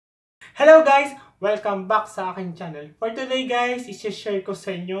Hello guys! Welcome back sa aking channel. For today guys, i-share ko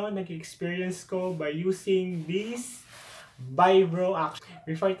sa inyo nag-experience ko by using this Vibroaction.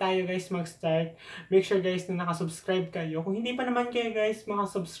 Before tayo guys mag-start, make sure guys na nakasubscribe kayo. Kung hindi pa naman kayo guys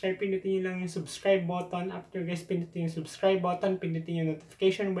makasubscribe, pindutin nyo lang yung subscribe button. After guys, pindutin yung subscribe button, pindutin yung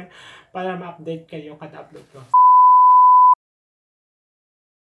notification bell para ma-update kayo kada upload ko.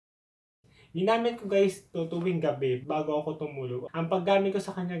 Ginamit ko guys to tuwing gabi bago ako tumulog. Ang paggamit ko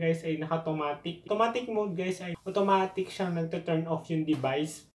sa kanya guys ay naka-automatic. Automatic mode guys ay automatic siyang nagto-turn off yung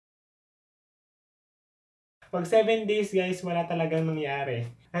device. Pag 7 days guys, wala talagang nangyari.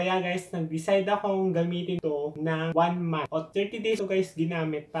 Kaya guys, nag-decide akong gamitin to ng 1 month o 30 days ko guys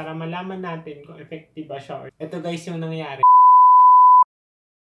ginamit para malaman natin kung effective ba siya. Ito guys yung nangyari.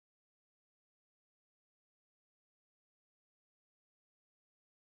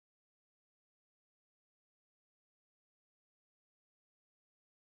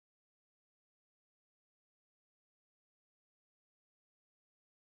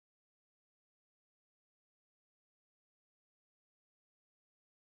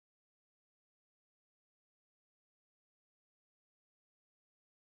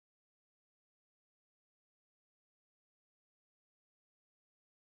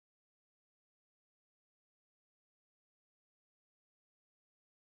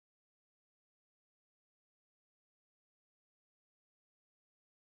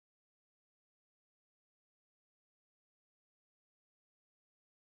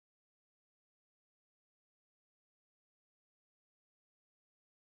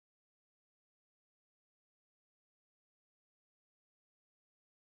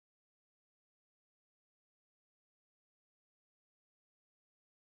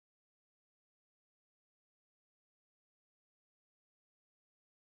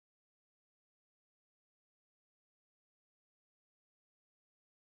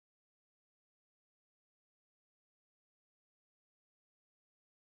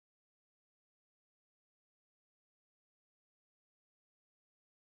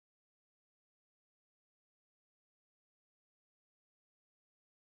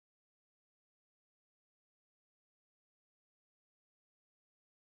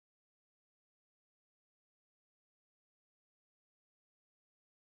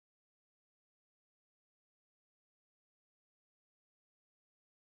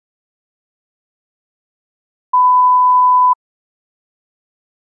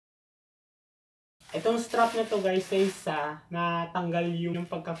 Itong strap na to guys ay natanggal yung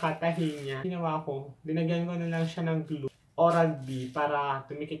pagkakatahi niya. Ginawa ko, dinagyan ko na lang siya ng glue. Oral-B para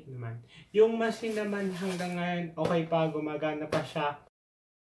tumikit naman. Yung machine naman hanggang ngayon okay pa, gumagana pa siya.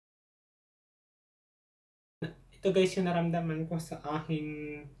 Ito guys yung naramdaman ko sa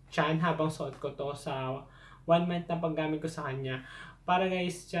aking tiyan habang suot ko to sa 1 month na paggamit ko sa kanya. Para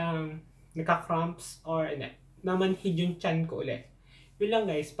guys siyang nagka-cramps or namanhid yung tiyan ko ulit. Yun lang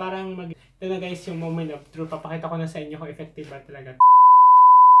guys, parang ito na guys yung moment of truth. Papakita ko na sa inyo kung effective ba talaga.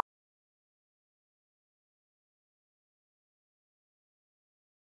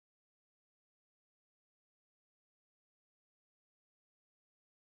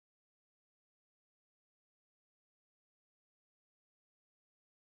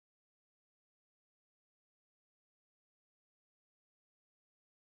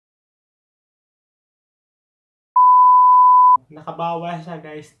 Nakabawas siya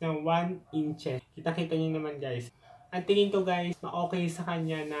guys ng 1 inches. Kita-kita niyo naman guys. Ang tingin ko guys, okay sa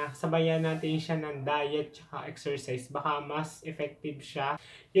kanya na sabayan natin siya ng diet at exercise. Baka mas effective siya.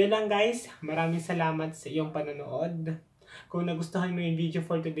 Yun lang guys. Maraming salamat sa iyong panonood. Kung nagustuhan mo yung video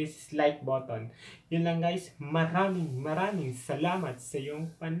for today's like button. Yun lang guys. Maraming salamat sa iyong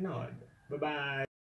panonood. Bye-bye!